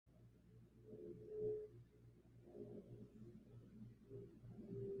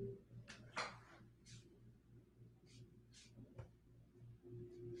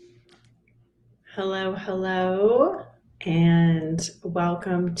Hello, hello, and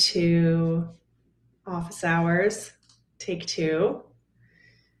welcome to Office Hours, Take Two.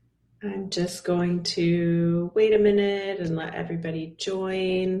 I'm just going to wait a minute and let everybody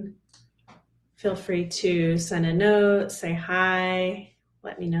join. Feel free to send a note, say hi,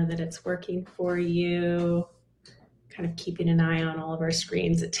 let me know that it's working for you. Kind of keeping an eye on all of our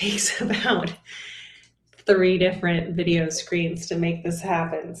screens. It takes about 3 different video screens to make this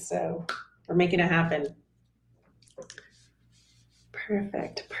happen, so we're making it happen.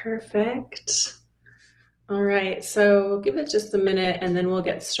 Perfect. All right, so give it just a minute and then we'll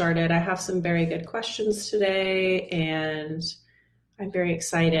get started. I have some very good questions today and I'm very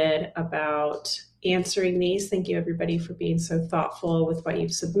excited about answering these. Thank you everybody for being so thoughtful with what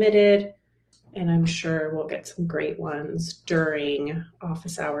you've submitted. And I'm sure we'll get some great ones during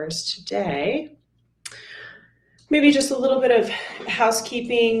office hours today. Maybe just a little bit of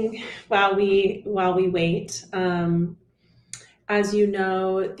housekeeping while we wait. As you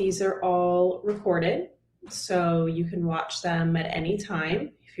know, these are all recorded, so you can watch them at any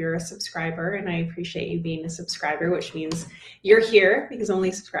time if you're a subscriber, and I appreciate you being a subscriber, which means you're here because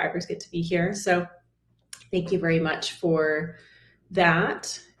only subscribers get to be here. So thank you very much for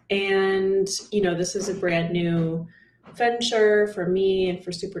that. And, this is a brand new venture for me and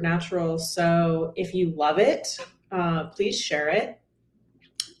for Supernatural. So if you love it, please share it.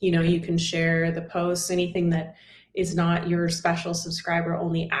 You can share the posts, anything that is not your special subscriber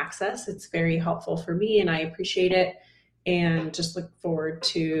only access. It's very helpful for me and I appreciate it, and just look forward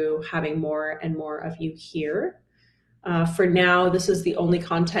to having more and more of you here. For now, this is the only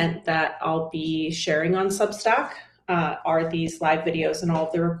content that I'll be sharing on Substack, are these live videos and all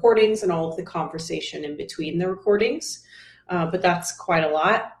of the recordings and all of the conversation in between the recordings. But that's quite a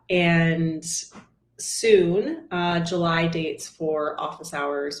lot. And soon, July dates for office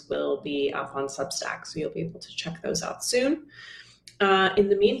hours will be up on Substack, so you'll be able to check those out soon. In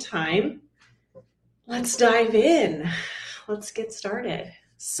the meantime, let's dive in. Let's get started.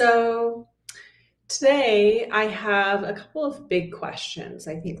 So today I have a couple of big questions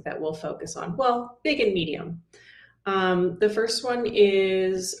I think that we'll focus on. Well, big and medium. The first one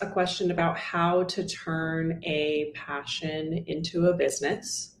is a question about how to turn a passion into a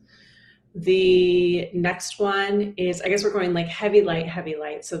business. The next one is, I guess we're going like heavy,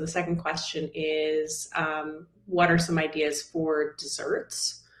 light. So the second question is, what are some ideas for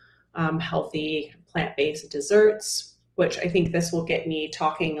desserts, healthy plant-based desserts, which I think this will get me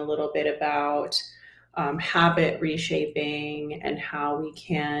talking a little bit about habit reshaping and how we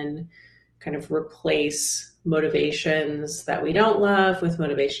can kind of replace motivations that we don't love with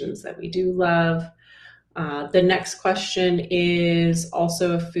motivations that we do love. The next question is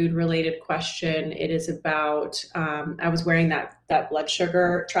also a food-related question. It is about, I was wearing that blood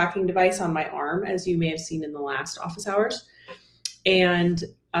sugar tracking device on my arm, as you may have seen in the last office hours. And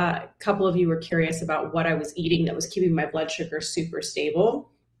a couple of you were curious about what I was eating that was keeping my blood sugar super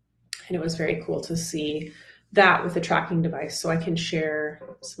stable. And it was very cool to see that with the tracking device. So I can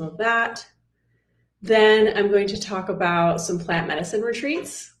share some of that. Then I'm going to talk about some plant medicine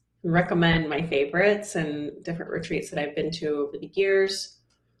retreats, recommend my favorites and different retreats that I've been to over the years.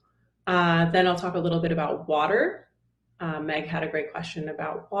 Then I'll talk a little bit about water. Meg had a great question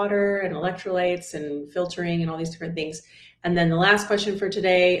about water and electrolytes and filtering and all these different things. And then the last question for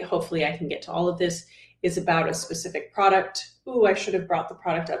today, hopefully I can get to all of this, is about a specific product. Ooh, I should have brought the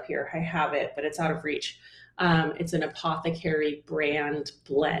product up here. I have it, but it's out of reach. It's an Apothecary brand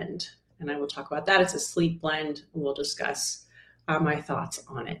blend, and I will talk about that. It's a sleep blend, and we'll discuss my thoughts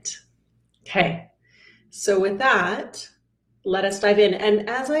on it. Okay, so with that, let us dive in. And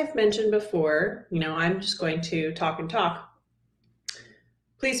as I've mentioned before, I'm just going to talk and talk.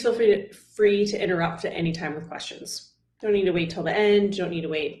 Please feel free to interrupt at any time with questions. Don't need to wait till the end. Don't need to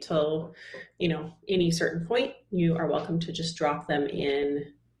wait till, any certain point. You are welcome to just drop them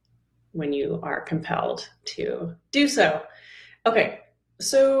in when you are compelled to do so. Okay,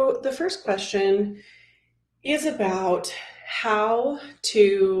 so the first question is about how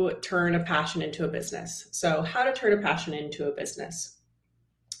to turn a passion into a business. So how to turn a passion into a business.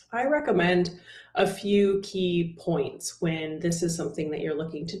 I recommend a few key points when this is something that you're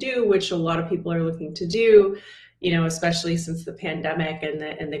looking to do, which a lot of people are looking to do, especially since the pandemic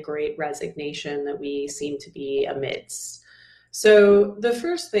and the great resignation that we seem to be amidst. So the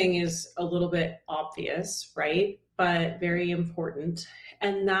first thing is a little bit obvious, right? But very important.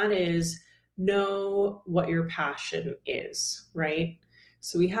 And that is, know what your passion is, right?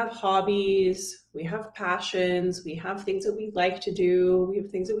 So we have hobbies, we have passions, we have things that we like to do, we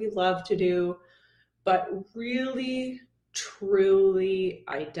have things that we love to do, but really, truly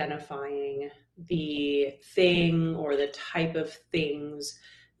identifying the thing or the type of things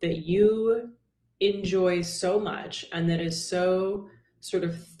that you enjoy so much and that is so sort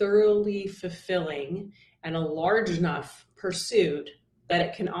of thoroughly fulfilling and a large enough pursuit that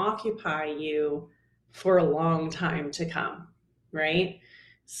it can occupy you for a long time to come, right?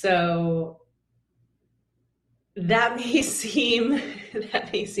 So that may seem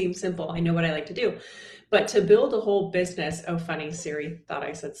that may seem simple. I know what I like to do. But to build a whole business, oh, funny, Siri thought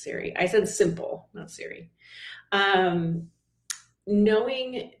I said Siri. I said simple, not Siri. Um,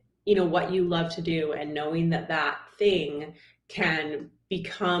 Knowing, what you love to do and knowing that that thing can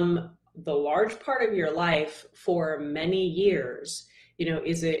become the large part of your life for many years,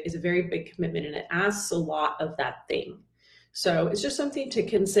 is a very big commitment, and it asks a lot of that thing. So it's just something to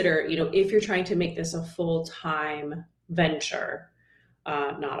consider, if you're trying to make this a full-time venture,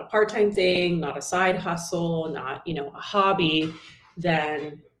 not a part-time thing, not a side hustle, not, a hobby,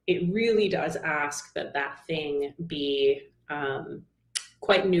 then it really does ask that that thing be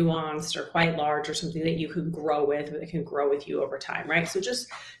quite nuanced or quite large, or something that you can grow with, or that can grow with you over time, right? So just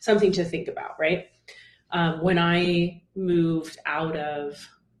something to think about, right? When I moved out of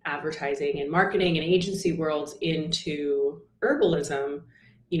advertising and marketing and agency worlds into herbalism,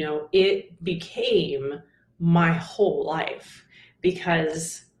 it became my whole life,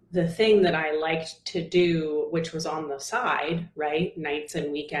 because the thing that I liked to do, which was on the side, right? Nights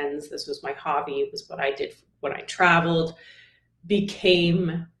and weekends, this was my hobby, it was what I did when I traveled,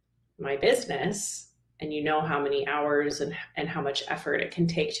 became my business. And you know how many hours and how much effort it can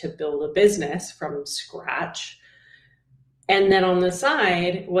take to build a business from scratch. And then on the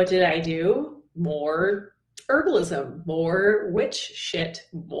side, what did I do? More herbalism, more witch shit,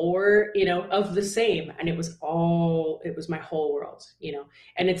 more, of the same. And it was my whole world,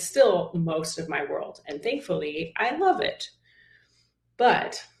 and it's still most of my world. And thankfully, I love it.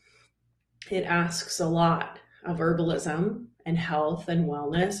 But it asks a lot of herbalism and health and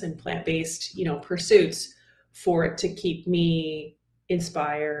wellness and plant-based, pursuits for it to keep me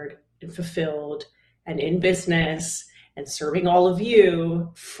inspired and fulfilled and in business and serving all of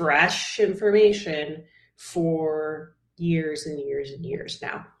you fresh information for years and years and years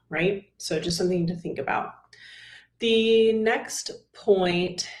now, right? So just something to think about. The next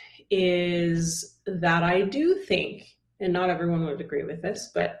point is that I do think, and not everyone would agree with this,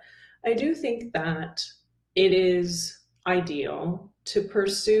 but I do think that it is ideal to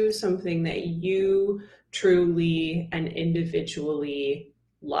pursue something that you truly and individually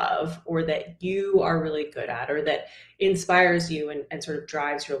love, or that you are really good at, or that inspires you and sort of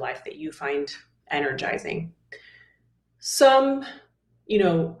drives your life, that you find energizing. Some,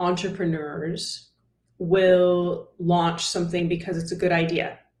 entrepreneurs will launch something because it's a good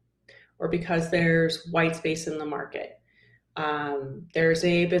idea, or because there's white space in the market. There's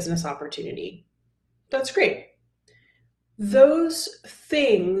a business opportunity. That's great. Those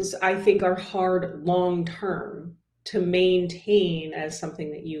things, I think, are hard long term to maintain as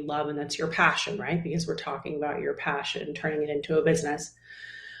something that you love and that's your passion, right? Because we're talking about your passion, turning it into a business.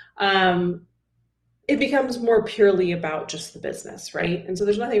 It becomes more purely about just the business, right? And so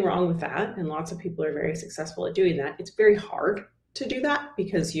there's nothing wrong with that. And lots of people are very successful at doing that. It's very hard to do that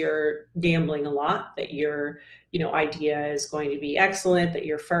because you're gambling a lot that your, idea is going to be excellent, that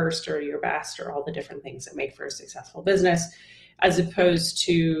you're first or you're best, or all the different things that make for a successful business, as opposed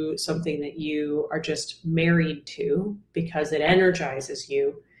to something that you are just married to because it energizes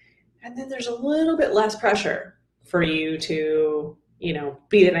you. And then there's a little bit less pressure for you to,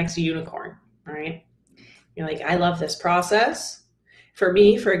 be the next unicorn, right? You're like, I love this process. For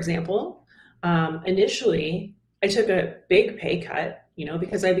me, for example, initially I took a big pay cut,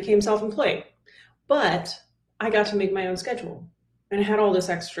 because I became self-employed, but I got to make my own schedule and I had all this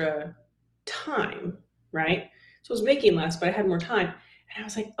extra time, right? So I was making less, but I had more time. And I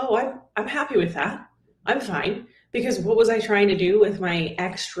was like, oh, I'm happy with that. I'm fine. Because what was I trying to do with my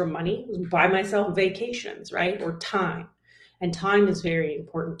extra money? It was buy myself vacations, right? Or time. And time is very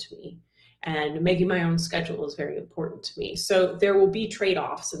important to me. And making my own schedule is very important to me. So there will be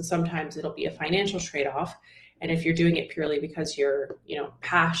trade-offs, and sometimes it'll be a financial trade-off. And if you're doing it purely because you're,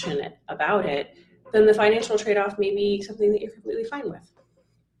 passionate about it, then the financial trade-off may be something that you're completely fine with.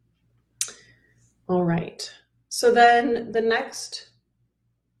 All right. So then the next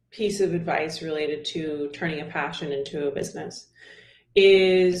piece of advice related to turning a passion into a business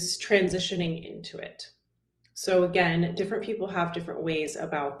is transitioning into it. So again, different people have different ways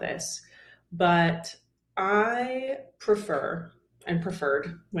about this, but I preferred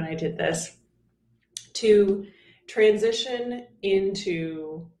when I did this to transition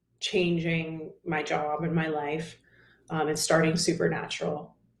into changing my job and my life, and starting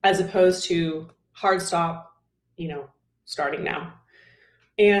Supernatural as opposed to hard stop, starting now.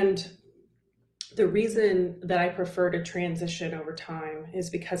 And the reason that I prefer to transition over time is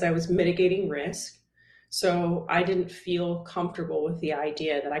because I was mitigating risk. So I didn't feel comfortable with the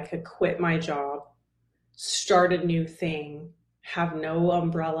idea that I could quit my job, start a new thing, have no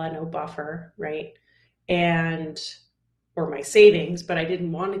umbrella, no buffer, right? And or my savings, but I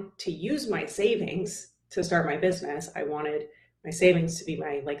didn't want to use my savings to start my business. I wanted my savings to be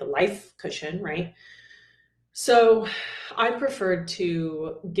my like a life cushion, right? So I preferred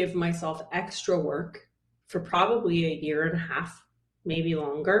to give myself extra work for probably a year and a half, maybe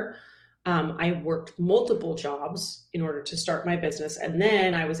longer. I worked multiple jobs in order to start my business. And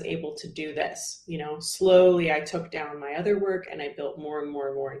then I was able to do this. Slowly I took down my other work and I built more and more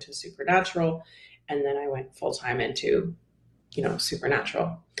and more into Supernatural. And then I went full time into,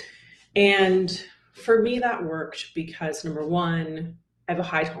 Supernatural. And for me, that worked because number one, I have a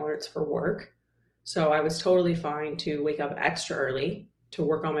high tolerance for work. So I was totally fine to wake up extra early to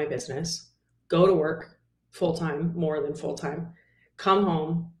work on my business, go to work full time, more than full time, come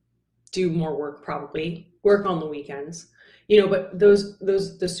home, do more work probably, work on the weekends. But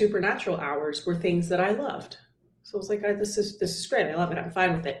the supernatural hours were things that I loved. So I was like, this is great. I love it. I'm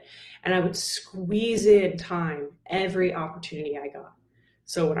fine with it. And I would squeeze in time every opportunity I got.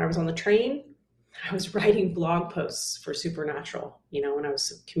 So when I was on the train, I was writing blog posts for Supernatural, when I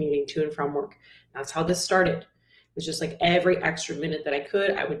was commuting to and from work. That's how this started. It was just like every extra minute that I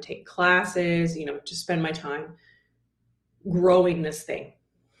could, I would take classes, to spend my time growing this thing.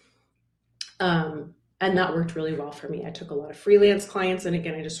 And that worked really well for me. I took a lot of freelance clients. And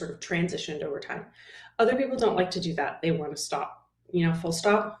again, I just sort of transitioned over time. Other people don't like to do that. They want to stop, full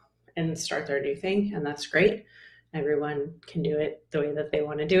stop and start their new thing. And that's great. Everyone can do it the way that they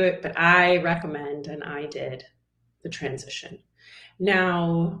want to do it. But I recommend, and I did, the transition.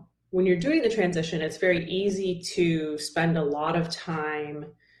 Now, when you're doing the transition, it's very easy to spend a lot of time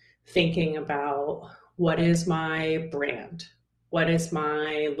thinking about what is my brand? What is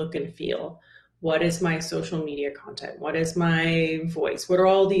my look and feel? What is my social media content? What is my voice? What are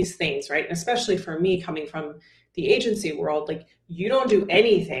all these things, right? And especially for me, coming from the agency world, like you don't do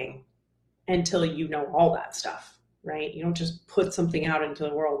anything until you know all that stuff, right? You don't just put something out into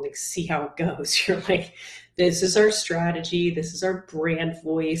the world and like see how it goes. You're like, this is our strategy. This is our brand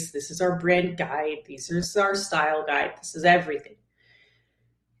voice. This is our brand guide. This is our style guide. This is everything.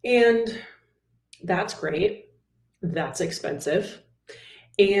 And that's great. That's expensive.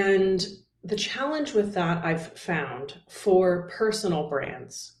 And the challenge with that I've found for personal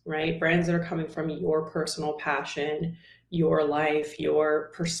brands, right? Brands that are coming from your personal passion, your life, your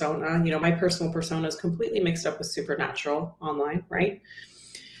persona. My personal persona is completely mixed up with Supernatural online, right?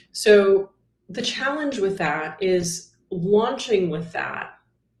 So the challenge with that is launching with that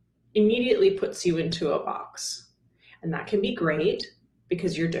immediately puts you into a box. And that can be great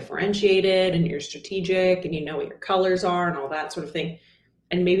because you're differentiated and you're strategic and you know what your colors are and all that sort of thing.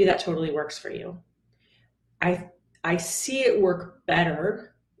 And maybe that totally works for you. I see it work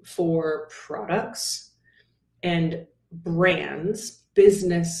better for products and brands,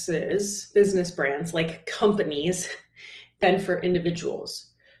 business brands like companies than for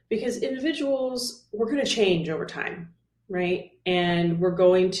individuals. Because individuals, we're going to change over time, right? And we're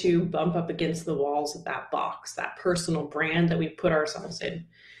going to bump up against the walls of that box, that personal brand that we put ourselves in.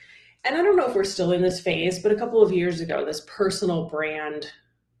 And I don't know if we're still in this phase, but a couple of years ago, this personal brand,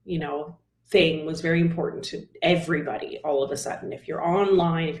 thing was very important to everybody all of a sudden. If you're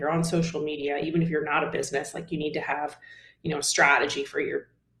online, if you're on social media, even if you're not a business, like you need to have, a strategy for your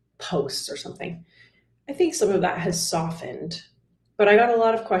posts or something. I think some of that has softened, but I got a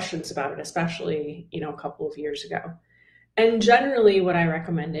lot of questions about it, especially, a couple of years ago. And generally what I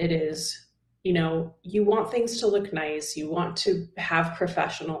recommended is, you want things to look nice, you want to have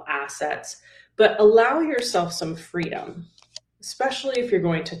professional assets, but allow yourself some freedom, especially if you're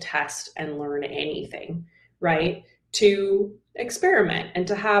going to test and learn anything, right? To experiment and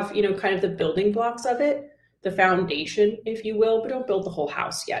to have, kind of the building blocks of it, the foundation, if you will, but don't build the whole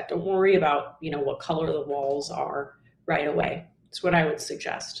house yet. Don't worry about, what color the walls are right away. It's what I would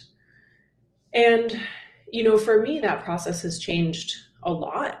suggest. And, for me, that process has changed a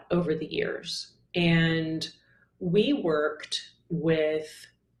lot over the years. And we worked with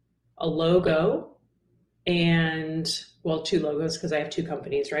a logo and, well, two logos because I have two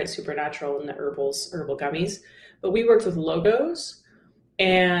companies, right? Supernatural and the herbal gummies. But we worked with logos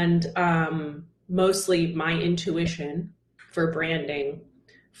and mostly my intuition for branding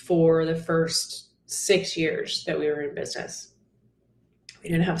for the first 6 years that we were in business. We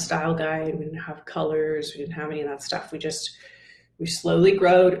didn't have style guide, we didn't have colors, we didn't have any of that stuff. We We slowly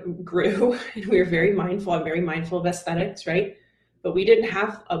grew, and we were very mindful. I'm very mindful of aesthetics, right? But we didn't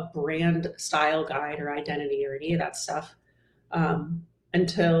have a brand style guide or identity or any of that stuff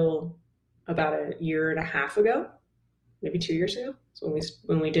until about a year and a half ago, maybe 2 years ago. So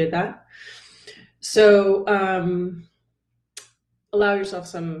when we did that. So allow yourself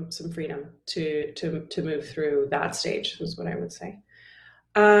some freedom to move through that stage is what I would say.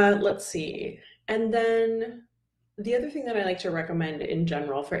 Let's see. And then the other thing that I like to recommend in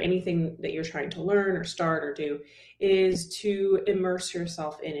general for anything that you're trying to learn or start or do is to immerse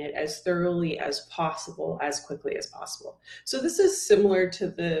yourself in it as thoroughly as possible, as quickly as possible. So this is similar to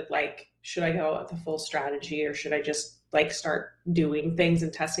the like, should I go with the full strategy or should I just like start doing things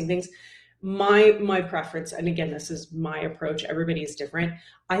and testing things? My preference, and again, this is my approach, everybody is different.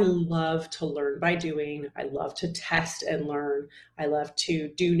 I love to learn by doing. I love to test and learn. I love to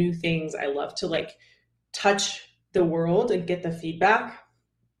do new things. I love to like touch the world and get the feedback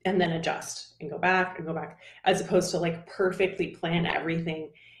and then adjust and go back, as opposed to like perfectly plan everything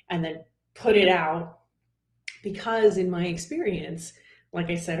and then put it out. Because in my experience, like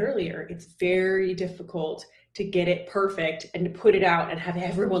I said earlier, it's very difficult to get it perfect and to put it out and have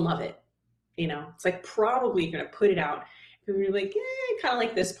everyone love it. It's like probably you're going to put it out and you're like, I kind of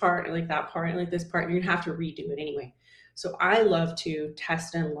like this part, I like that part, I like this part, and you're going to have to redo it anyway. So I love to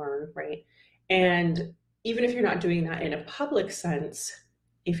test and learn, right? And even if you're not doing that in a public sense,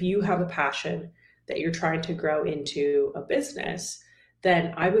 if you have a passion that you're trying to grow into a business,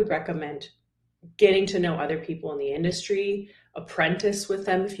 then I would recommend getting to know other people in the industry, apprentice with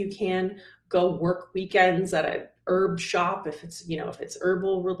them if you can, go work weekends at a herb shop if it's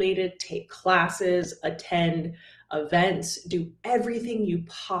herbal related, take classes, attend events, do everything you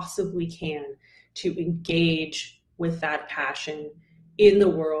possibly can to engage with that passion in the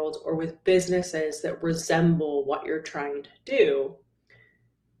world or with businesses that resemble what you're trying to do,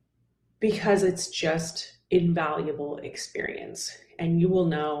 because it's just invaluable experience and you will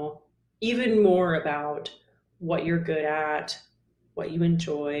know even more about what you're good at, what you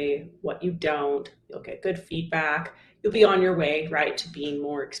enjoy, what you don't. You'll get good feedback. You'll be on your way, right, to being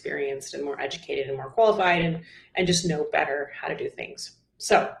more experienced and more educated and more qualified and just know better how to do things.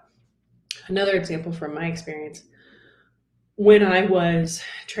 So another example from my experience, when I was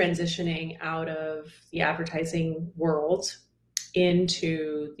transitioning out of the advertising world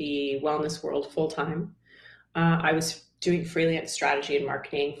into the wellness world full-time, I was doing freelance strategy and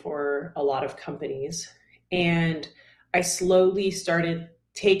marketing for a lot of companies. And I slowly started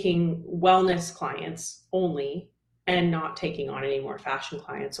taking wellness clients only and not taking on any more fashion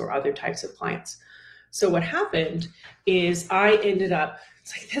clients or other types of clients. So what happened is I ended up,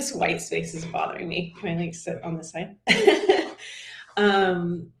 it's like this white space is bothering me. Can I like sit on this side?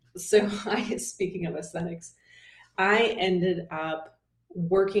 Speaking of aesthetics, I ended up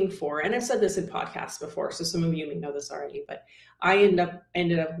working for, and I've said this in podcasts before, so some of you may know this already, but I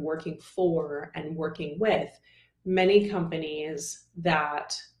ended up working for and working with many companies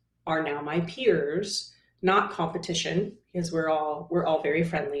that are now my peers, not competition, because we're all very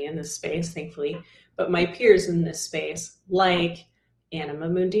friendly in this space, thankfully, but my peers in this space, like Anima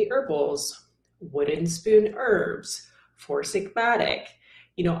Mundi Herbals, Wooden Spoon Herbs, Forsigmatic.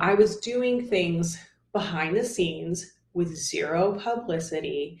 I was doing things behind the scenes with zero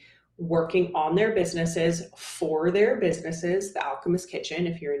publicity, working on their businesses, for their businesses, the Alchemist Kitchen,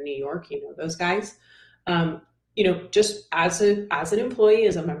 if you're in New York, you know those guys. Just as an employee,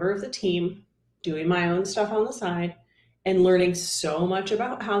 as a member of the team, doing my own stuff on the side and learning so much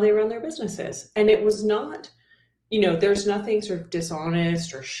about how they run their businesses. And it was not, there's nothing sort of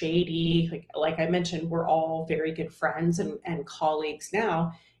dishonest or shady. Like I mentioned, we're all very good friends and colleagues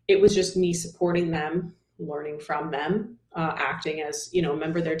now. It was just me supporting them, learning from them, acting as, a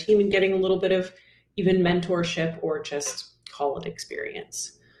member of their team and getting a little bit of even mentorship or just call it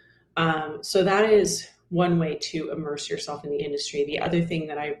experience. So that is one way to immerse yourself in the industry. The other thing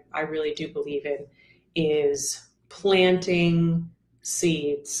that I really do believe in is planting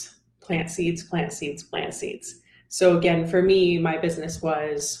seeds, plant seeds, plant seeds, plant seeds. So again, for me, my business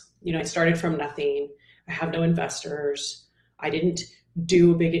was, I started from nothing. I have no investors. I didn't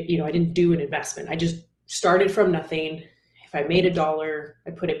do I didn't do an investment. I just started from nothing. If I made $1,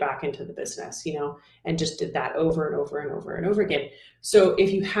 I put it back into the business, and just did that over and over and over and over again. So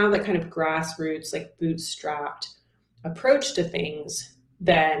if you have that kind of grassroots, like bootstrapped approach to things,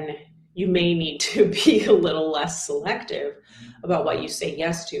 then you may need to be a little less selective about what you say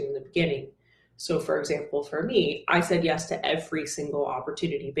yes to in the beginning. So for example, for me, I said yes to every single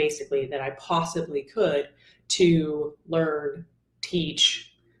opportunity basically that I possibly could to learn,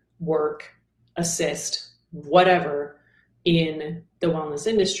 teach, work, assist, whatever, in the wellness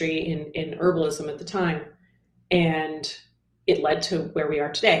industry, in herbalism at the time. And it led to where we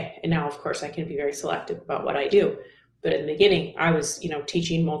are today. And now, of course, I can be very selective about what I do. But in the beginning, I was,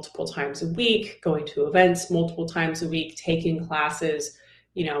 teaching multiple times a week, going to events multiple times a week, taking classes,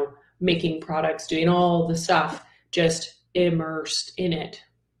 making products, doing all the stuff, just immersed in it.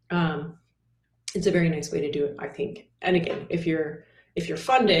 It's a very nice way to do it, I think. And again, if you're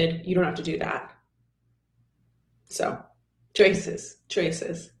funded, you don't have to do that. So choices.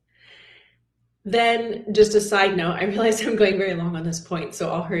 Then just a side note, I realize I'm going very long on this point,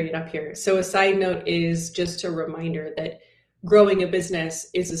 so I'll hurry it up here. So a side note is just a reminder that growing a business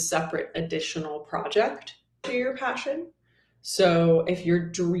is a separate additional project to your passion. So if your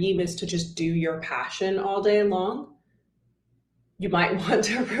dream is to just do your passion all day long, you might want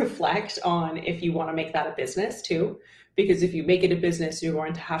to reflect on if you want to make that a business too, because if you make it a business, you're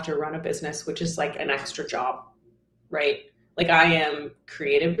going to have to run a business, which is like an extra job, right? Like I am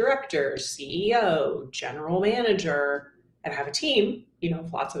creative director, CEO, general manager, and I have a team,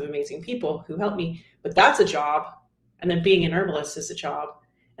 of lots of amazing people who help me, but that's a job. And then being an herbalist is a job.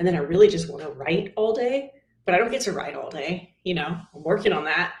 And then I really just want to write all day, but I don't get to write all day. I'm working on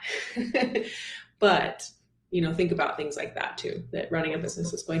that. But, think about things like that too, that running a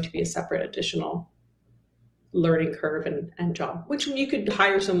business is going to be a separate additional learning curve and job, which you could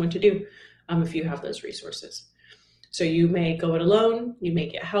hire someone to do if you have those resources. So you may go it alone, you may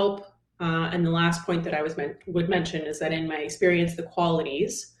get help. And the last point that I would mention is that in my experience, the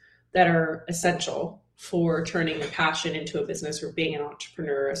qualities that are essential for turning a passion into a business or being an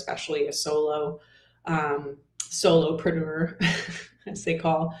entrepreneur, especially a solopreneur, as they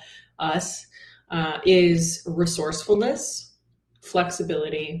call us, is resourcefulness,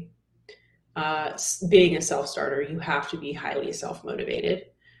 flexibility, being a self-starter. You have to be highly self-motivated.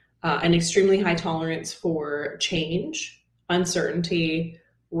 An extremely high tolerance for change, uncertainty,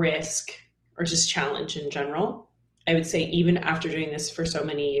 risk, or just challenge in general. I would say even after doing this for so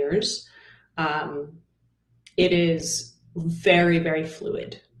many years, it is very, very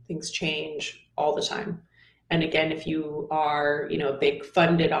fluid. Things change all the time. And again, if you are, a big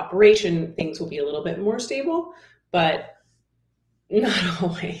funded operation, things will be a little bit more stable, but not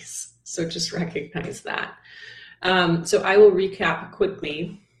always. So just recognize that. So I will recap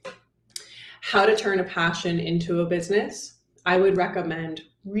quickly how to turn a passion into a business. I would recommend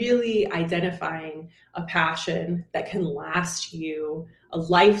really identifying a passion that can last you a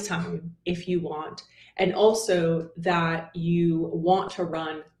lifetime if you want, and also that you want to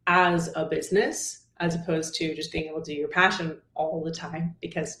run as a business as opposed to just being able to do your passion all the time,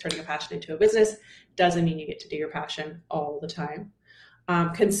 because turning a passion into a business doesn't mean you get to do your passion all the time.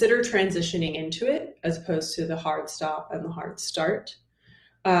 Consider transitioning into it as opposed to the hard stop and the hard start.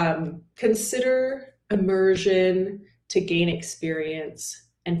 Consider immersion to gain experience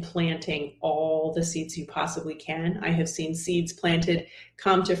and planting all the seeds you possibly can. I have seen seeds planted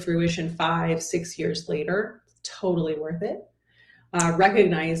come to fruition 5-6 years later. Totally worth it.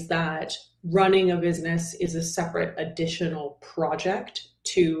 Recognize that running a business is a separate additional project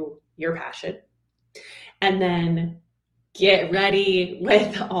to your passion. And then get ready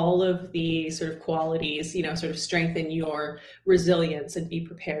with all of the sort of qualities, sort of strengthen your resilience and be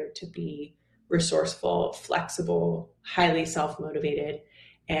prepared to be resourceful, flexible, highly self-motivated,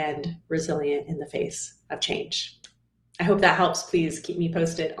 and resilient in the face of change. I hope that helps. Please keep me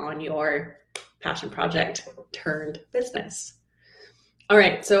posted on your passion project turned business. All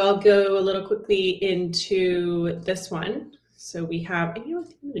right, so I'll go a little quickly into this one. So we have, and what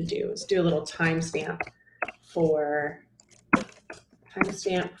I'm going to do is do a little timestamp for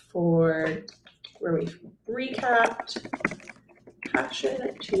where we recapped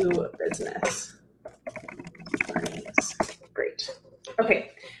passion to business. Great.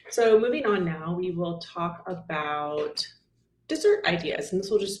 Okay, so moving on now, we will talk about dessert ideas, and this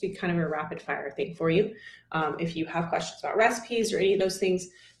will just be kind of a rapid fire thing for you. If you have questions about recipes or any of those things,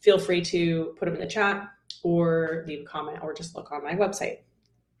 feel free to put them in the chat or leave a comment or just look on my website.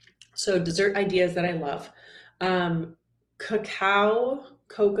 So dessert ideas that I love. Cacao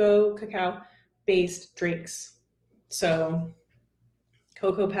based drinks. So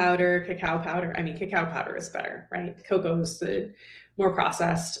cacao powder is better, right? Cocoa is the more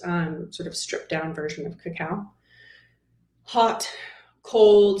processed, sort of stripped down version of cacao. Hot,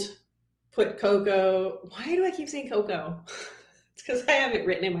 cold, put cocoa. Why do I keep saying cocoa? It's because I have it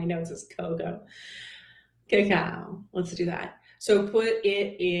written in my notes as cocoa. Cacao, let's do that. So put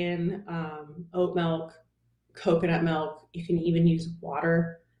it in oat milk, coconut milk. You can even use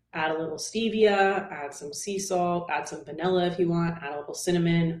water. Add a little stevia, add some sea salt, add some vanilla if you want, add a little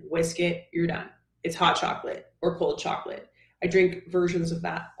cinnamon, whisk it, you're done. It's hot chocolate or cold chocolate. I drink versions of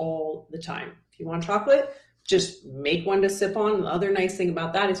that all the time. If you want chocolate, just make one to sip on. The other nice thing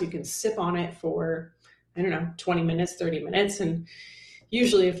about that is you can sip on it for, I don't know, 20 minutes, 30 minutes. And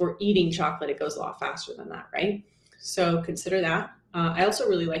usually if we're eating chocolate, it goes a lot faster than that, right? So consider that. I also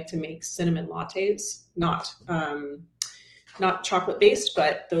really like to make cinnamon lattes, not chocolate based,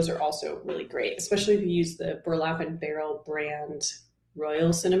 but those are also really great, especially if you use the Burlap and Barrel brand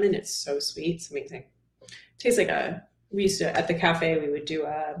Royal Cinnamon. It's so sweet. It's amazing. It tastes like we used to, at the cafe, we would do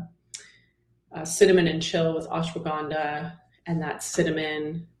a cinnamon and chill with ashwagandha and that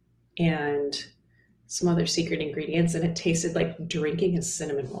cinnamon and some other secret ingredients. And it tasted like drinking a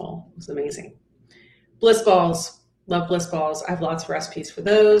cinnamon roll. It was amazing. Bliss balls. Love bliss balls. I have lots of recipes for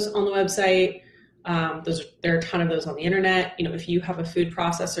those on the website. There are a ton of those on the internet. If you have a food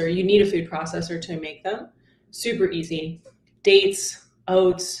processor, you need a food processor to make them. Super easy. Dates,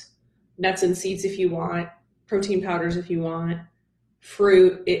 oats, nuts and seeds if you want, protein powders if you want,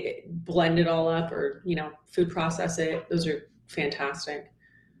 fruit, blend it all up, or food process it. Those are fantastic.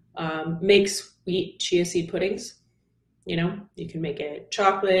 Make sweet chia seed puddings. You can make it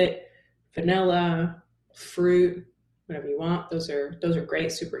chocolate, vanilla, fruit, whatever you want. Those are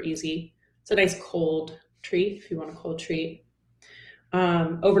great, super easy. It's a nice cold treat if you want a cold treat.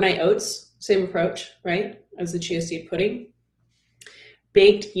 Overnight oats, same approach, right, as the chia seed pudding.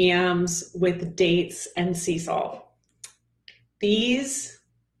 Baked yams with dates and sea salt. These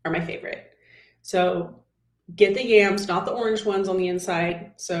are my favorite. So get the yams, not the orange ones on the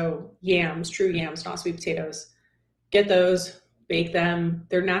inside. So yams, true yams, not sweet potatoes. Get those, bake them.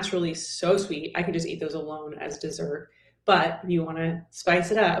 They're naturally so sweet. I could just eat those alone as dessert. But if you want to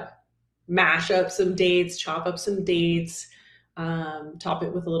spice it up, mash up some dates, chop up some dates, top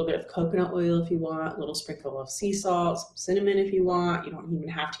it with a little bit of coconut oil if you want, a little sprinkle of sea salt, some cinnamon if you want. You don't even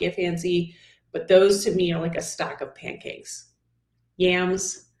have to get fancy. But those to me are like a stack of pancakes.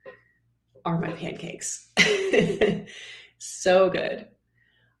 Yams are my pancakes. So good.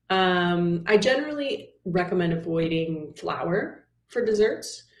 I generally recommend avoiding flour for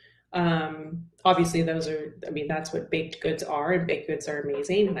desserts. Obviously that's what baked goods are, and baked goods are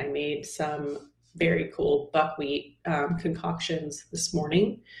amazing. And I made some very cool buckwheat concoctions this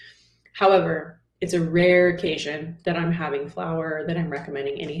morning. However, it's a rare occasion that I'm having flour, that I'm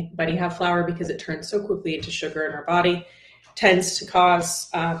recommending anybody have flour, because it turns so quickly into sugar in our body, tends to cause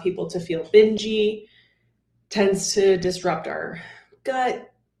people to feel bingy, tends to disrupt our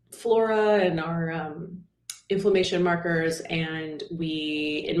gut flora and our inflammation markers. And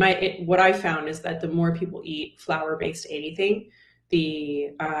what I found is that the more people eat flour-based anything, the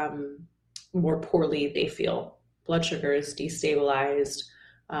more poorly they feel. Blood sugar is destabilized,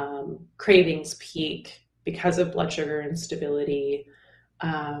 cravings peak because of blood sugar instability.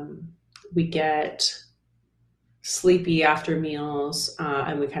 We get sleepy after meals,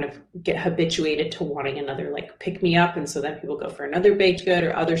 and we kind of get habituated to wanting another pick me up, and so then people go for another baked good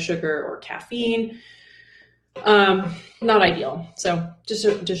or other sugar or caffeine. Not ideal. So just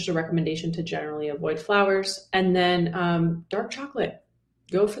a recommendation to generally avoid flours. And then dark chocolate.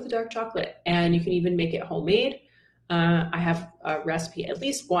 Go for the dark chocolate, and you can even make it homemade. I have a recipe, at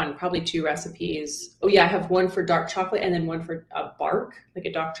least one, probably two recipes. Oh yeah, I have one for dark chocolate and then one for a bark, like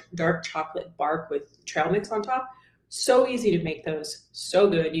a dark chocolate bark with trail mix on top. So easy to make those. So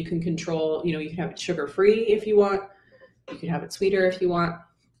good. You can control, you can have it sugar-free if you want. You can have it sweeter if you want.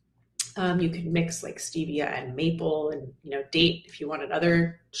 You can mix stevia and maple and, date if you wanted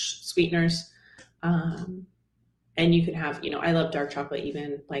other sweeteners. And you can have, I love dark chocolate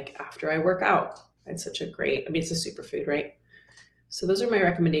even after I work out. It's such a great, it's a superfood, right? So those are my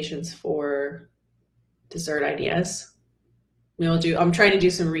recommendations for dessert ideas. I'm trying to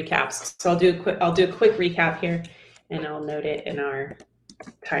do some recaps. So I'll do a quick recap here, and I'll note it in our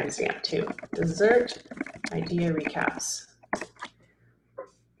timestamp too. Dessert idea recaps.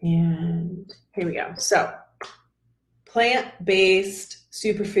 And here we go. So plant-based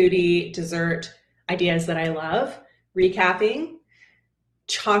superfoody dessert ideas that I love. Recapping: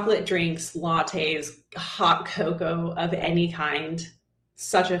 chocolate drinks, lattes, hot cocoa of any kind,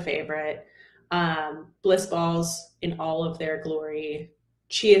 such a favorite. Bliss balls in all of their glory,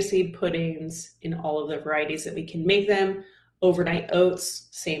 chia seed puddings in all of the varieties that we can make them, overnight oats,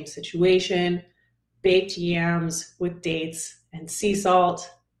 same situation, baked yams with dates and sea salt.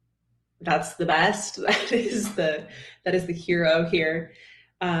 That's the best. That is the hero here.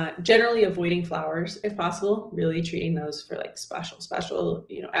 Generally avoiding flours if possible, really treating those for special,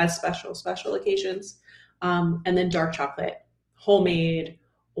 as special occasions. And then dark chocolate, homemade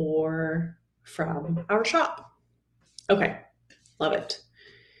or from our shop. Okay, love it.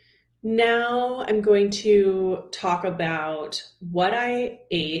 Now I'm going to talk about what I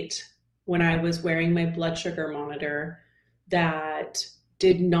ate when I was wearing my blood sugar monitor that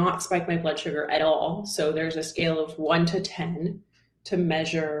did not spike my blood sugar at all. So there's a scale of 1 to 10 to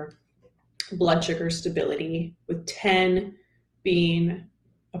measure blood sugar stability, with 10 being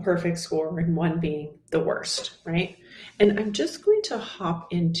a perfect score and 1 being the worst, right? And I'm just going to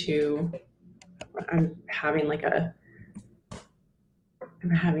hop into, I'm having like a, I'm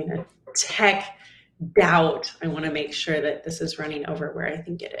having a tech doubt. I want to make sure that this is running over where I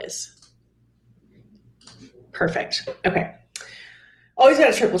think it is. Perfect. Okay. Always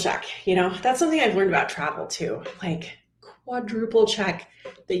got to triple check. That's something I've learned about travel too. Like, quadruple check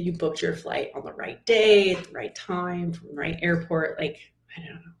that you booked your flight on the right day, at the right time, from the right airport. Like, I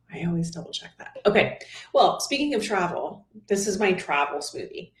don't know. I always double check that. Okay. Well, speaking of travel, this is my travel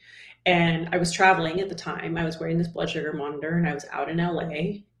smoothie. And I was traveling at the time. I was wearing this blood sugar monitor and I was out in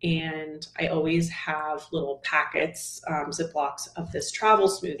LA. And I always have little packets, Ziplocs of this travel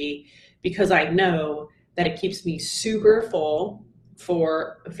smoothie because I know that it keeps me super full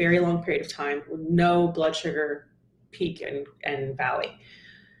for a very long period of time with no blood sugar peak and valley.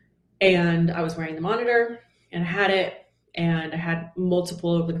 And I was wearing the monitor and I had it. And I had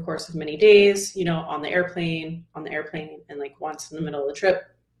multiple over the course of many days, on the airplane, and like once in the middle of the trip.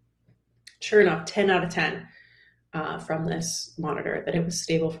 Sure enough, 10 out of 10 from this monitor that it was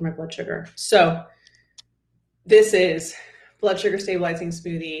stable for my blood sugar. So this is blood sugar stabilizing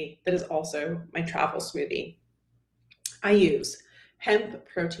smoothie that is also my travel smoothie. I use hemp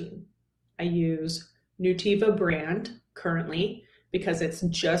protein. I use Nutiva brand currently because it's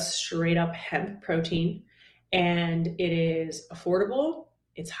just straight up hemp protein, and it is affordable.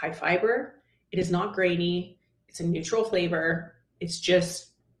 It's high fiber. It is not grainy. It's a neutral flavor. It's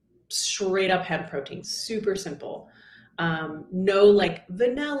just straight up hemp protein, super simple. No like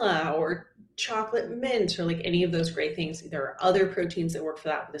vanilla or chocolate mint or like any of those great things. There are other proteins that work for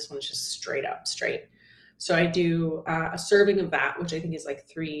that, but this one's just straight up straight. So I do a serving of that, which I think is like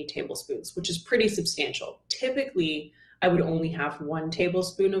 3 tablespoons, which is pretty substantial. Typically, I would only have 1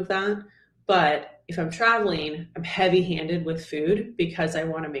 tablespoon of that. But if I'm traveling, I'm heavy handed with food because I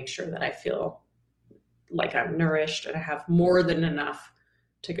want to make sure that I feel like I'm nourished and I have more than enough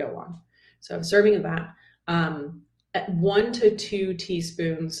to go on. So I'm serving of that. At 1 to 2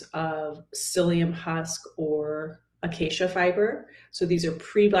 teaspoons of psyllium husk or acacia fiber. So these are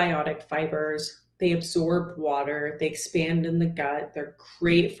prebiotic fibers. They absorb water. They expand in the gut. They're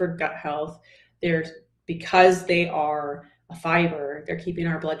great for gut health. Because they are a fiber, they're keeping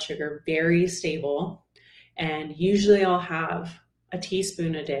our blood sugar very stable. And usually I'll have a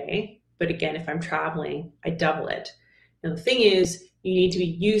teaspoon a day. But again, if I'm traveling, I double it. And the thing is, you need to be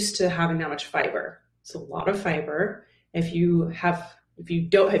used to having that much fiber. It's a lot of fiber. If you've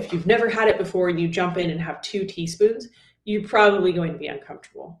never had it before and you jump in and have 2 teaspoons, you're probably going to be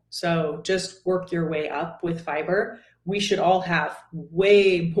uncomfortable. So just work your way up with fiber. We should all have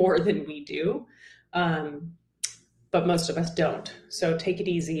way more than we do, but most of us don't. So take it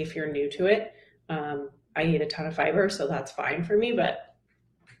easy if you're new to it. I eat a ton of fiber, so that's fine for me, but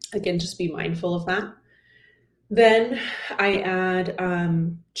again, just be mindful of that. Then I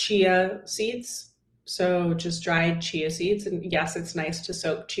add chia seeds. So just dried chia seeds. And yes, it's nice to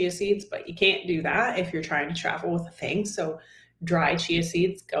soak chia seeds, but you can't do that if you're trying to travel with a thing. So dry chia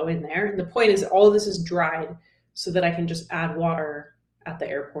seeds go in there. And the point is all of this is dried so that I can just add water at the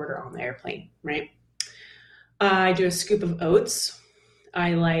airport or on the airplane, right? I do a scoop of oats.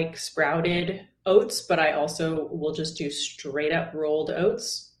 I like sprouted oats, but I also will just do straight up rolled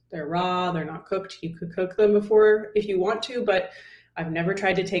oats. They're raw, they're not cooked. You could cook them before if you want to, but I've never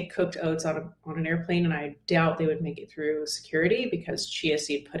tried to take cooked oats on an airplane, and I doubt they would make it through security because chia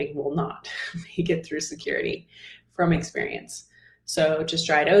seed pudding will not make it through security from experience. So just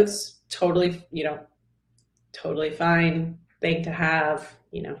dried oats, totally fine thing to have.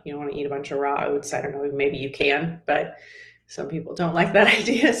 You don't want to eat a bunch of raw oats. I don't know, maybe you can, but some people don't like that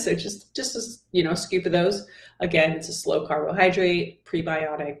idea. So just a scoop of those. Again, it's a slow carbohydrate,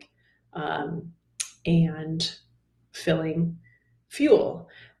 prebiotic, and filling fuel.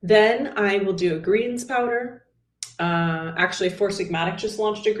 Then I will do a greens powder. Actually, Four Sigmatic just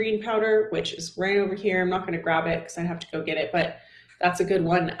launched a green powder, which is right over here. I'm not going to grab it because I have to go get it, but that's a good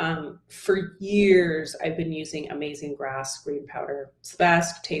one. For years, I've been using Amazing Grass green powder. It's the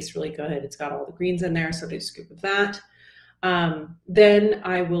best, tastes really good. It's got all the greens in there, so do a scoop of that. Then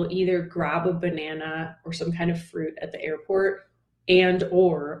I will either grab a banana or some kind of fruit at the airport,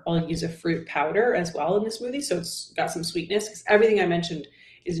 or I'll use a fruit powder as well in the smoothie. So it's got some sweetness because everything I mentioned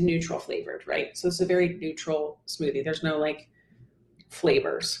is neutral flavored, right? So it's a very neutral smoothie. There's no like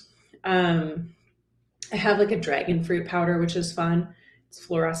flavors. Um, I have like a dragon fruit powder, which is fun. It's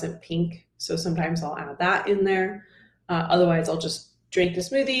fluorescent pink, so sometimes I'll add that in there. Otherwise, I'll just drink the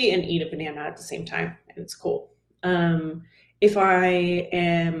smoothie and eat a banana at the same time, and it's cool. If I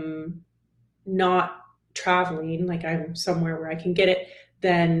am not traveling, like I'm somewhere where I can get it,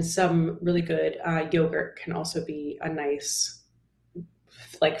 then some really good yogurt can also be a nice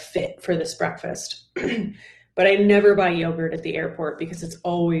like fit for this breakfast. But I never buy yogurt at the airport because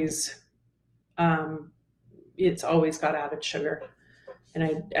um, it's always got added sugar,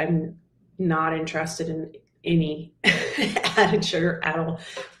 and I'm not interested in any added sugar at all,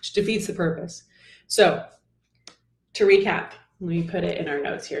 which defeats the purpose. So to recap, let me put it in our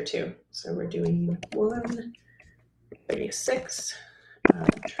notes here too. So we're doing 136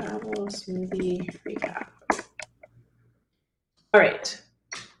 travel smoothie recap. All right.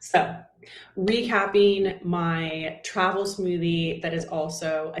 So recapping my travel smoothie that is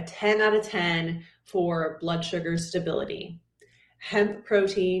also a 10 out of 10 for blood sugar stability. Hemp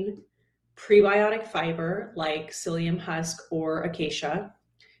protein, prebiotic fiber like psyllium husk or acacia,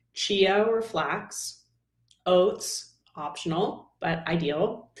 chia or flax, oats, optional but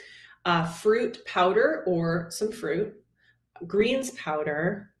ideal, fruit powder or some fruit, greens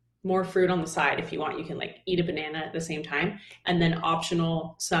powder, more fruit on the side if you want. You can like eat a banana at the same time, and then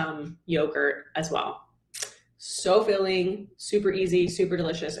optional some yogurt as well. So filling, super easy, super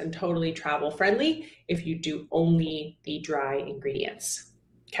delicious, and totally travel friendly if you do only the dry ingredients.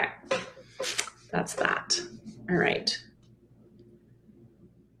 Okay, that's that. All right.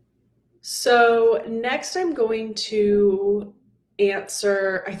 So next I'm going to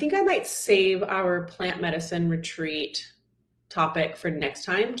answer, I think I might save our plant medicine retreat topic for next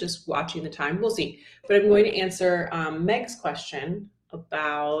time, just watching the time. We'll see. But I'm going to answer Meg's question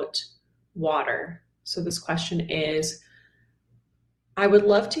about water. So this question is, I would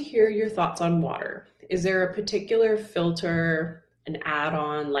love to hear your thoughts on water. Is there a particular filter, an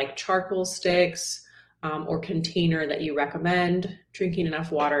add-on like charcoal sticks, or container that you recommend? Drinking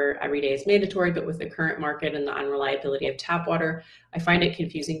enough water every day is mandatory, but with the current market and the unreliability of tap water, I find it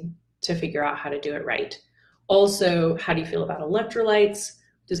confusing to figure out how to do it right. Also, how do you feel about electrolytes?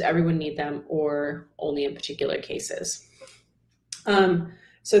 Does everyone need them or only in particular cases?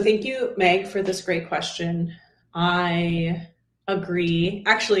 So thank you, Meg, for this great question. I agree.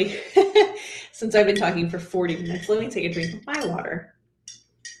 Actually, since I've been talking for 40 minutes, let me take a drink of my water.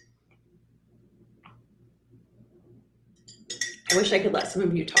 I wish I could let some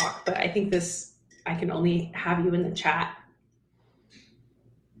of you talk, but I think I can only have you in the chat.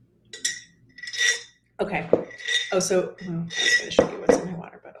 Okay. Oh, so I was going to show you what's in my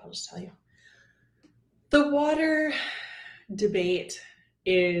water, but I'll just tell you. The water debate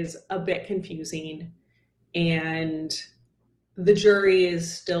is a bit confusing, and the jury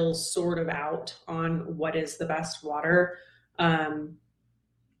is still sort of out on what is the best water.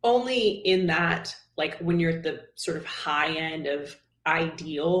 Only in that, like when you're at the sort of high end of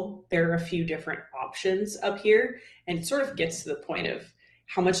ideal, there are a few different options up here, and it sort of gets to the point of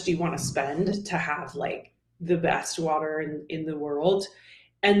how much do you want to spend to have like the best water in the world.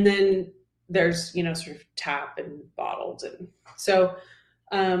 And then there's, sort of tap and bottled. And so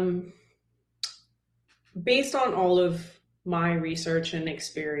based on all of my research and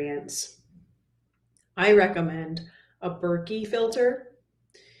experience, I recommend a Berkey filter.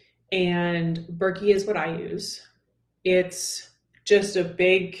 And Berkey is what I use. It's just a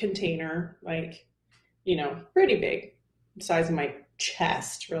big container, like, pretty big, the size of my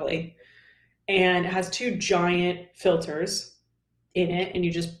chest, really. And it has two giant filters in it, and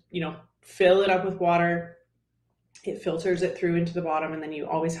you just, fill it up with water. It filters it through into the bottom, and then you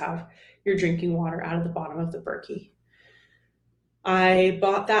always have your drinking water out of the bottom of the Berkey. I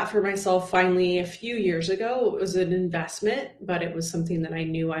bought that for myself finally a few years ago. It was an investment, but it was something that I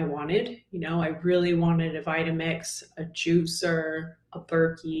knew I wanted. I really wanted a Vitamix, a juicer, a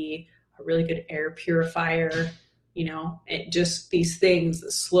Berkey, a really good air purifier, just these things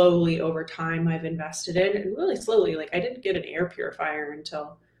that slowly over time I've invested in, and really slowly. Like I didn't get an air purifier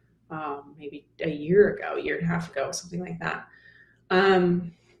until maybe a year and a half ago, something like that.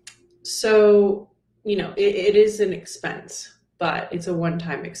 So, it is an expense, but it's a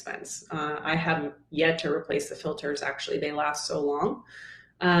one-time expense. I haven't yet to replace the filters. Actually, they last so long.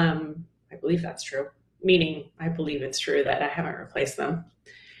 I believe that's true, meaning I believe it's true that I haven't replaced them.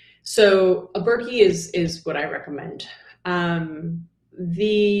 So a Berkey is what I recommend.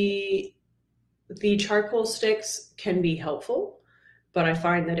 The charcoal sticks can be helpful, but I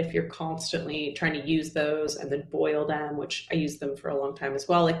find that if you're constantly trying to use those and then boil them, which I used them for a long time as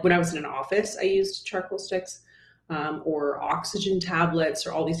well. Like when I was in an office, I used charcoal sticks. or oxygen tablets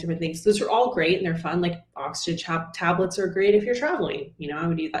or all these different things. Those are all great and they're fun. Like oxygen tablets are great if you're traveling. I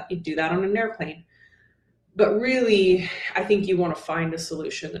would do that on an airplane. But really, I think you want to find a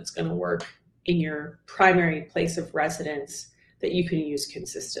solution that's going to work in your primary place of residence that you can use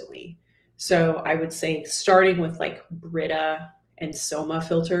consistently. So I would say starting with like Brita and Soma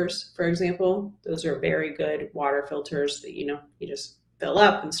filters, for example. Those are very good water filters that you just fill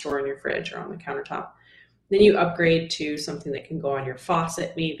up and store in your fridge or on the countertop. Then you upgrade to something that can go on your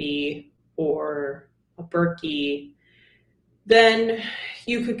faucet maybe, or a Berkey. Then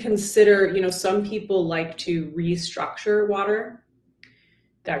you could consider, some people like to restructure water.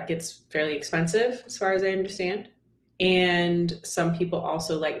 That gets fairly expensive as far as I understand. And some people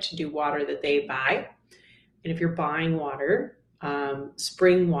also like to do water that they buy. And if you're buying water,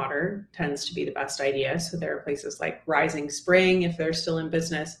 spring water tends to be the best idea. So there are places like Rising Spring, if they're still in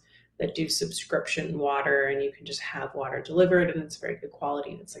business, that do subscription water, and you can just have water delivered and it's very good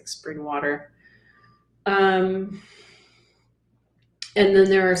quality. It's like spring water. And then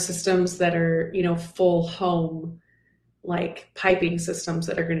there are systems that are, full home, like piping systems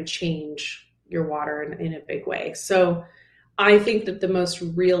that are going to change your water in a big way. So I think that the most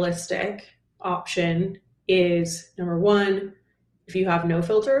realistic option is, number one, if you have no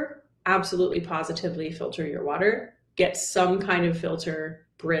filter, absolutely positively filter your water. Get some kind of filter,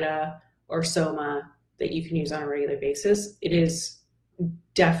 Brita or Soma, that you can use on a regular basis. It is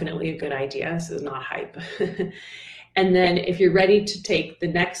definitely a good idea. This is not hype. And then if you're ready to take the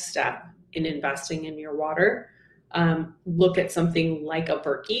next step in investing in your water, look at something like a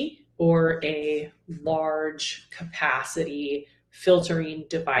Berkey or a large capacity filtering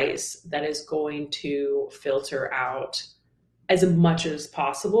device that is going to filter out as much as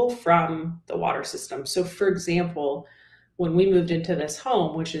possible from the water system. So for example, when we moved into this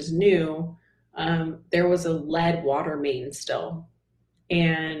home, which is new, there was a lead water main still.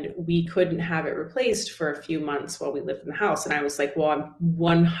 And we couldn't have it replaced for a few months while we lived in the house. And I was like, well, I'm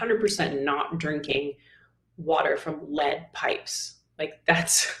 100% not drinking water from lead pipes. Like,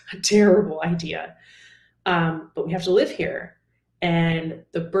 that's a terrible idea. But we have to live here. And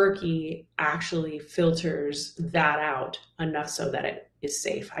the Berkey actually filters that out enough so that it is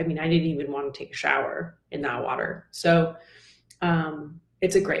safe. I mean, I didn't even want to take a shower in that water. So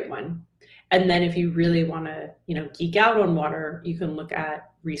it's a great one. And then if you really want to, geek out on water, you can look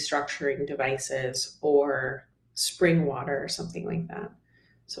at restructuring devices or spring water or something like that.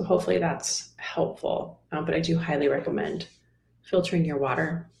 So hopefully that's helpful. But I do highly recommend filtering your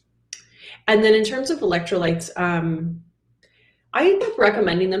water. And then in terms of electrolytes, I end up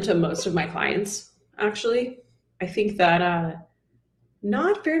recommending them to most of my clients, actually. I think that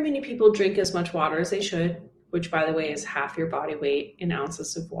not very many people drink as much water as they should, which, by the way, is half your body weight in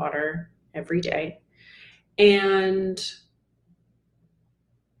ounces of water every day. And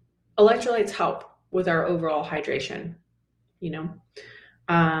electrolytes help with our overall hydration.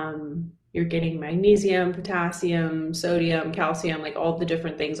 You're getting magnesium, potassium, sodium, calcium, like all the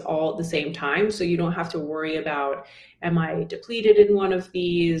different things all at the same time. So you don't have to worry about, am I depleted in one of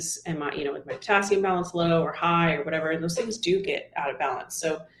these? Am I, with my potassium balance low or high or whatever? And those things do get out of balance.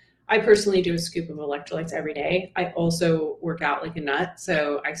 So I personally do a scoop of electrolytes every day. I also work out like a nut,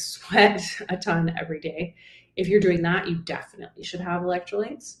 so I sweat a ton every day. If you're doing that, you definitely should have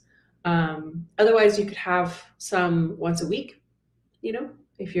electrolytes. Otherwise, you could have some once a week,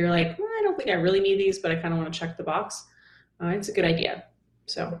 if you're like, well, I don't think I really need these, but I kind of want to check the box. It's a good idea.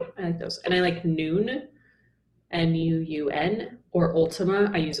 So I like those. And I like Nuun, N-U-U-N, or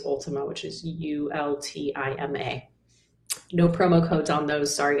Ultima. I use Ultima, which is U-L-T-I-M-A. No promo codes on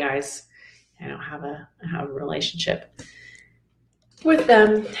those. Sorry, guys. I don't have a relationship with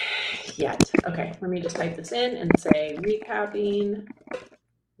them yet. Okay, let me just type this in and say recapping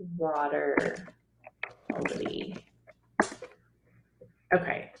water quality.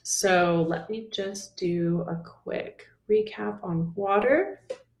 Okay, so let me just do a quick recap on water.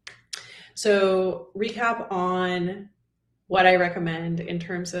 So recap on what I recommend in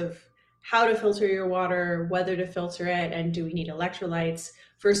terms of how to filter your water, whether to filter it, and do we need electrolytes?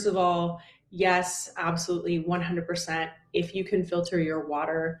 First of all, yes, absolutely, 100%. If you can filter your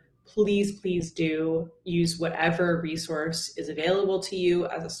water, please, please do use whatever resource is available to you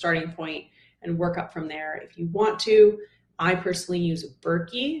as a starting point and work up from there if you want to. I personally use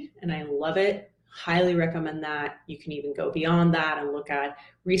Berkey and I love it. Highly recommend that. You can even go beyond that and look at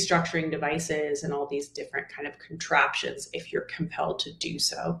restructuring devices and all these different kind of contraptions if you're compelled to do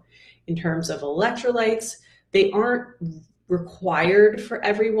so. In terms of electrolytes, they aren't required for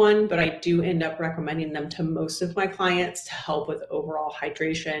everyone, but I do end up recommending them to most of my clients to help with overall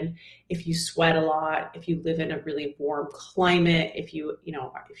hydration. If you sweat a lot, if you live in a really warm climate, if you're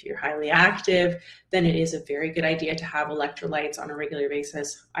highly active, then it is a very good idea to have electrolytes on a regular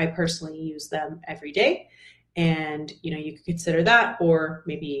basis. I personally use them every day, and you could consider that, or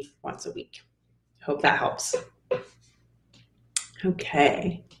maybe once a week. Hope that helps.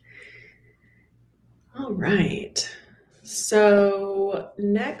 Okay. All right. So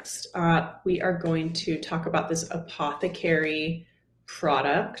next up, we are going to talk about this apothecary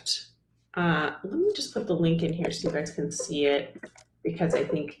product. Let me just put the link in here so you guys can see it, because I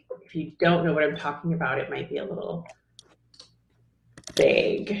think if you don't know what I'm talking about, it might be a little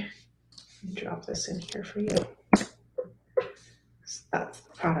vague. Drop this in here for you. So that's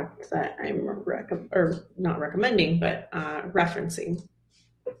the product that I'm not recommending, but referencing.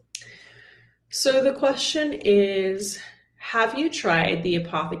 So the question is, have you tried the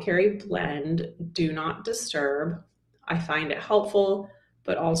Apothecary Blend Do Not Disturb? I find it helpful,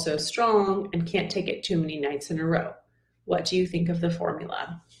 but also strong and can't take it too many nights in a row. What do you think of the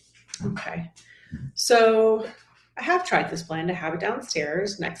formula? Okay, so I have tried this blend. I have it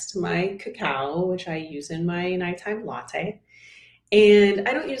downstairs next to my cacao, which I use in my nighttime latte. And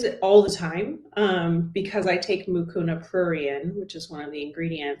I don't use it all the time because I take mucuna pruriens, which is one of the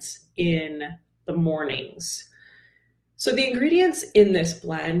ingredients, in the mornings. So the ingredients in this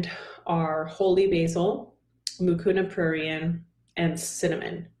blend are holy basil, mucuna pruriens, and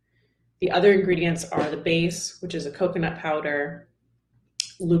cinnamon. The other ingredients are the base, which is a coconut powder,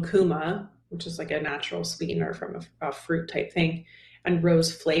 lucuma, which is like a natural sweetener from a fruit type thing, and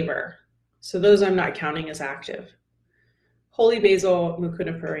rose flavor. So those I'm not counting as active. Holy basil,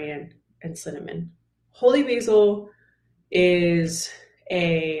 mucuna pruriens, and cinnamon. Holy basil is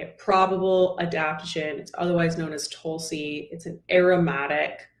a probable adaptogen. It's otherwise known as Tulsi. It's an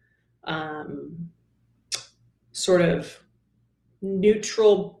aromatic, sort of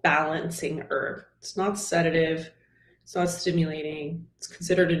neutral balancing herb. It's not sedative. It's not stimulating. It's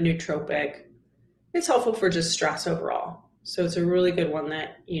considered a nootropic. It's helpful for just stress overall. So it's a really good one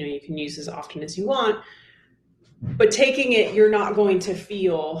that you can use as often as you want. But taking it, you're not going to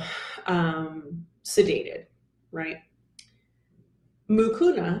feel sedated, right?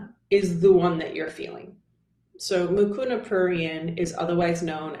 Mucuna is the one that you're feeling. So mucuna pruriens is otherwise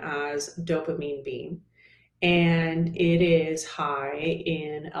known as dopamine bean, and it is high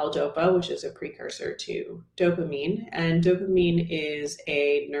in L-dopa, which is a precursor to dopamine. And dopamine is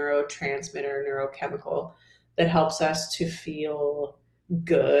a neurotransmitter, neurochemical that helps us to feel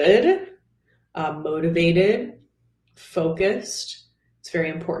good, motivated, focused. It's very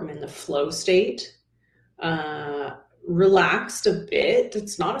important in the flow state. Relaxed a bit.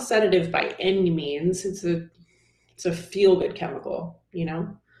 It's not a sedative by any means. It's a feel-good chemical,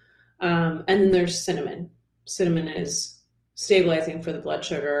 and then there's cinnamon. Cinnamon is stabilizing for the blood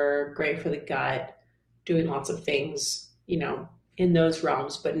sugar, great for the gut, doing lots of things, in those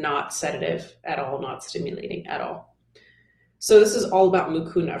realms, but not sedative at all, not stimulating at all. So this is all about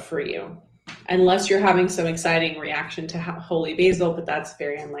mucuna for you, unless you're having some exciting reaction to holy basil, but that's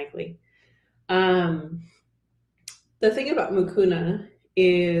very unlikely. The thing about mucuna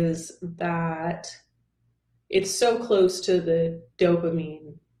is that it's so close to the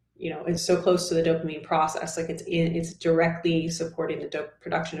dopamine, it's so close to the dopamine process, like it's directly supporting the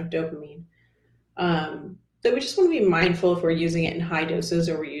production of dopamine, that we just want to be mindful if we're using it in high doses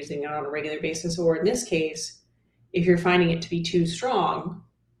or we're using it on a regular basis, or in this case, if you're finding it to be too strong,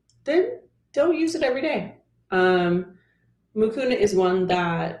 then don't use it every day. Mucuna is one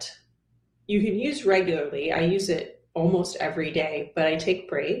that you can use regularly. I use it almost every day, but I take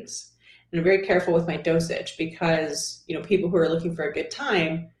breaks and I'm very careful with my dosage because, people who are looking for a good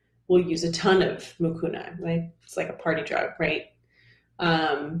time will use a ton of mucuna. Like it's like a party drug, right?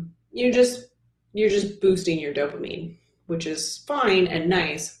 You're just boosting your dopamine, which is fine and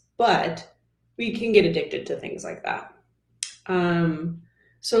nice, but we can get addicted to things like that.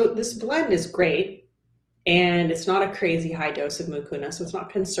 So this blend is great, and it's not a crazy high dose of mucuna, so it's not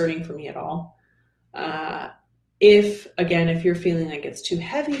concerning for me at all. If you're feeling like it's too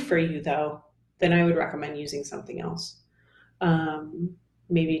heavy for you though, then I would recommend using something else.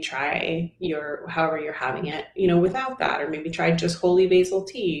 Maybe try however you're having it, without that, or maybe try just holy basil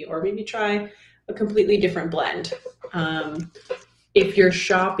tea, or maybe try a completely different blend. If you're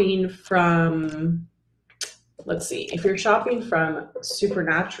shopping from,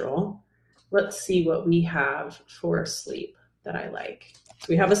 Supernatural, let's see what we have for sleep that I like. So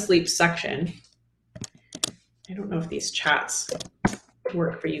we have a sleep section. I don't know if these chats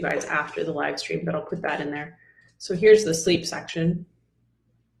work for you guys after the live stream, but I'll put that in there. So here's the sleep section.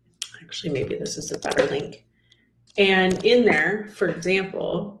 Actually, maybe this is a better link. And in there, for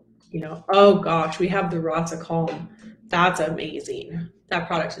example, oh gosh, we have the Rata Calm. That's amazing. That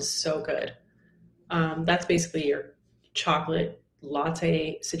product is so good. That's basically your chocolate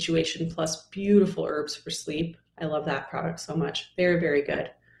latte situation plus beautiful herbs for sleep. I love that product so much. Very, very good.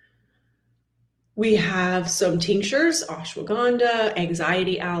 We have some tinctures, ashwagandha,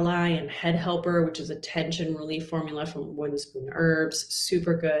 anxiety ally, and head helper, which is a tension relief formula from Wooden Spoon Herbs.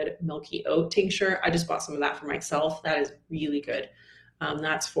 Super good. Milky oat tincture. I just bought some of that for myself. That is really good.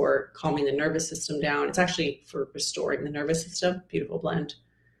 That's for calming the nervous system down. It's actually for restoring the nervous system. Beautiful blend.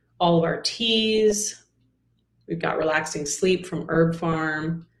 All of our teas. We've got relaxing sleep from Herb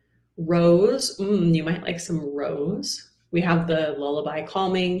Farm. Rose. You might like some rose. We have the Lullaby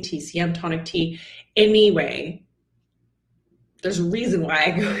Calming, TCM Tonic Tea. Anyway, there's a reason why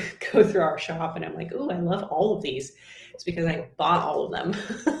I go through our shop and I'm like, oh, I love all of these. It's because I bought all of them.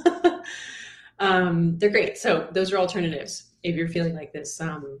 They're great. So those are alternatives if you're feeling like this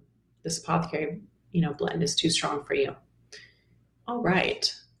apothecary, blend is too strong for you. All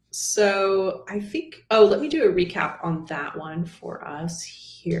right. So I think, let me do a recap on that one for us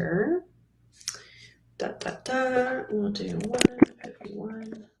here. We'll do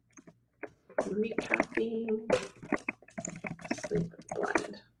everyone. Recapping. Sleep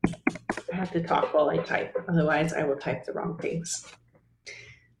blend. I have to talk while I type, otherwise I will type the wrong things.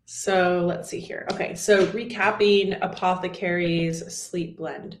 So let's see here. Okay, so recapping Apothecary's sleep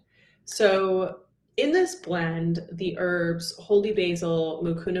blend. So in this blend, the herbs holy basil,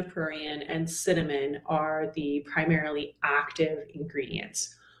 mucuna pruriens, and cinnamon are the primarily active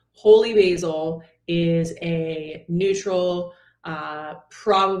ingredients. Holy basil is a neutral,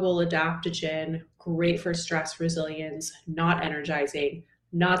 probable adaptogen, great for stress resilience, not energizing,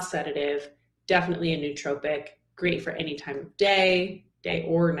 not sedative, definitely a nootropic, great for any time of day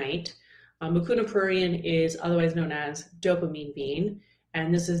or night. Mucuna pruriens is otherwise known as dopamine bean,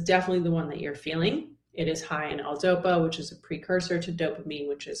 and this is definitely the one that you're feeling. It is high in L-Dopa, which is a precursor to dopamine,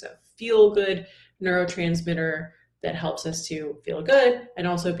 which is a feel-good neurotransmitter that helps us to feel good and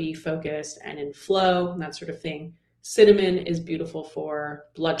also be focused and in flow and that sort of thing. Cinnamon is beautiful for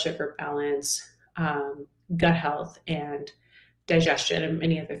blood sugar balance, gut health, and digestion, and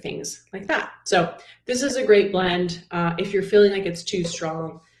many other things like that. So this is a great blend. If you're feeling like it's too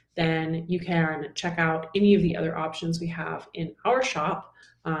strong, then you can check out any of the other options we have in our shop,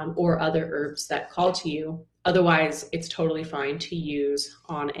 or other herbs that call to you. Otherwise, it's totally fine to use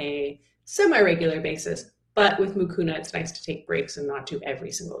on a semi-regular basis. But with mucuna, it's nice to take breaks and not do every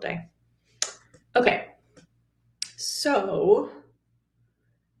single day. Okay, so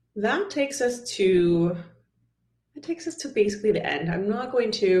that takes us to basically the end. I'm not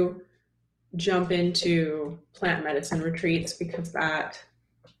going to jump into plant medicine retreats because that's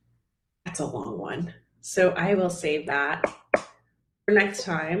a long one. So I will save that for next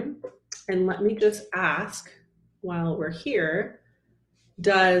time. And let me just ask while we're here,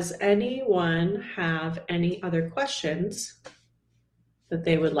 does anyone have any other questions that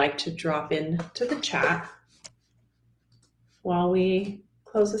they would like to drop into the chat while we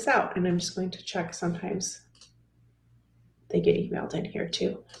close this out? And I'm just going to check. Sometimes they get emailed in here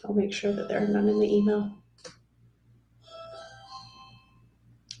too. I'll make sure that there are none in the email.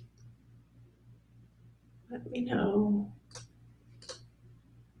 Let me know.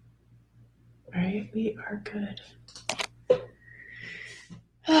 All right, we are good.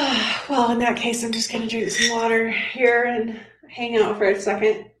 Well, in that case, I'm just going to drink some water here and hang out for a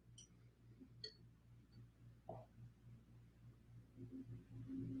second.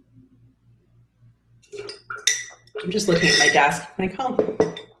 I'm just looking at my desk. I'm like, oh,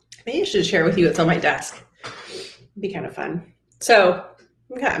 maybe I should share with you what's on my desk. It'd be kind of fun. So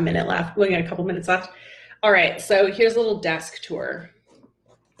we've got a minute left. We got a couple minutes left. All right, so here's a little desk tour.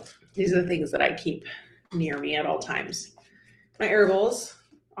 These are the things that I keep near me at all times. My herbals,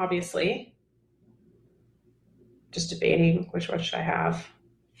 obviously. Just debating which one should I have.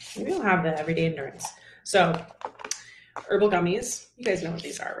 Maybe I'll have the Everyday Endurance. So herbal gummies. You guys know what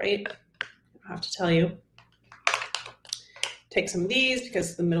these are, right? I don't have to tell you. Take some of these because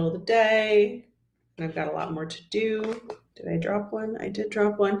it's the middle of the day and I've got a lot more to do. Did I drop one? I did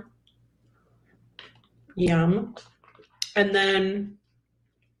drop one. Yum. And then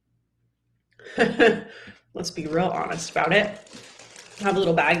let's be real honest about it. I have a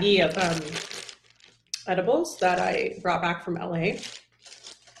little baggie of edibles that I brought back from LA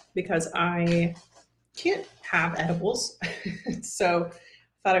because I can't have edibles. So I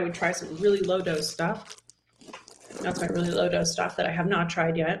thought I would try some really low dose stuff. That's my really low dose stuff that I have not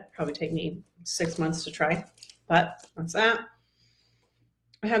tried yet. Probably take me 6 months to try. but that's that.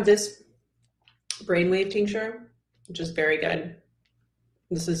 I have this brainwave tincture, which is very good.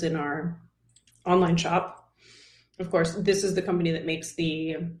 This is in our online shop. Of course, this is the company that makes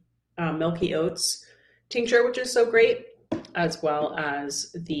the milky oats tincture, which is so great, as well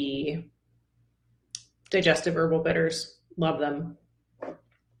as the digestive herbal bitters. Love them.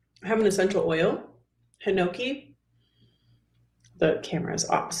 I have an essential oil, hinoki. The camera is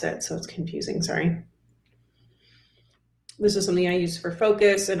opposite, so it's confusing, sorry. This is something I use for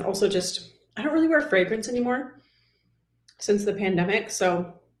focus, and also just, I don't really wear fragrance anymore since the pandemic.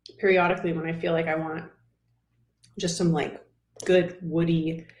 So periodically when I feel like I want just some like good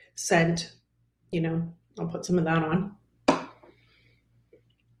woody scent, I'll put some of that on.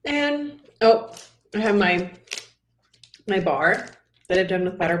 And I have my bar that I've done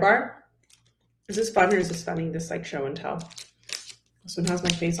with Butter Bar. Is this fun or is this funny? This like show and tell. This one has my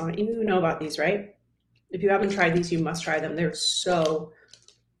face on it. You know about these, right? If you haven't tried these, you must try them. They're so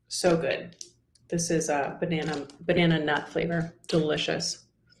good. This is a banana nut flavor. Delicious.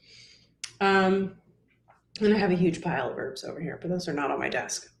 And I have a huge pile of herbs over here, but those are not on my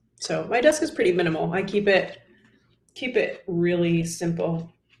desk. So my desk is pretty minimal. I keep it really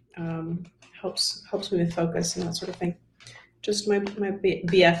simple. Helps me with focus and that sort of thing. Just my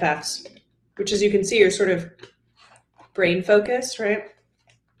BFFs, which as you can see are sort of brain focused, right?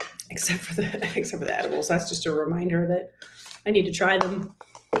 Except for the edibles. That's just a reminder that I need to try them.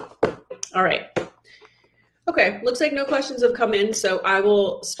 All right. Okay, looks like no questions have come in, so I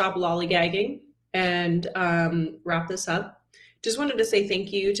will stop lollygagging and wrap this up. Just wanted to say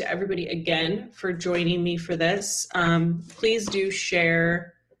thank you to everybody again for joining me for this. Please do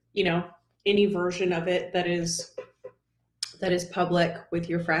share, any version of it that is public with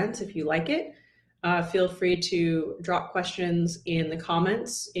your friends if you like it. Feel free to drop questions in the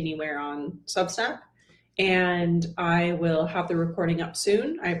comments anywhere on Substack, and I will have the recording up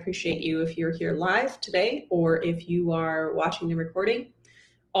soon. I appreciate you if you're here live today or if you are watching the recording.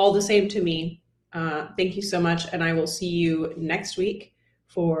 All the same to me. Thank you so much, and I will see you next week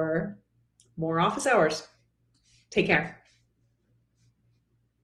for more office hours. Take care.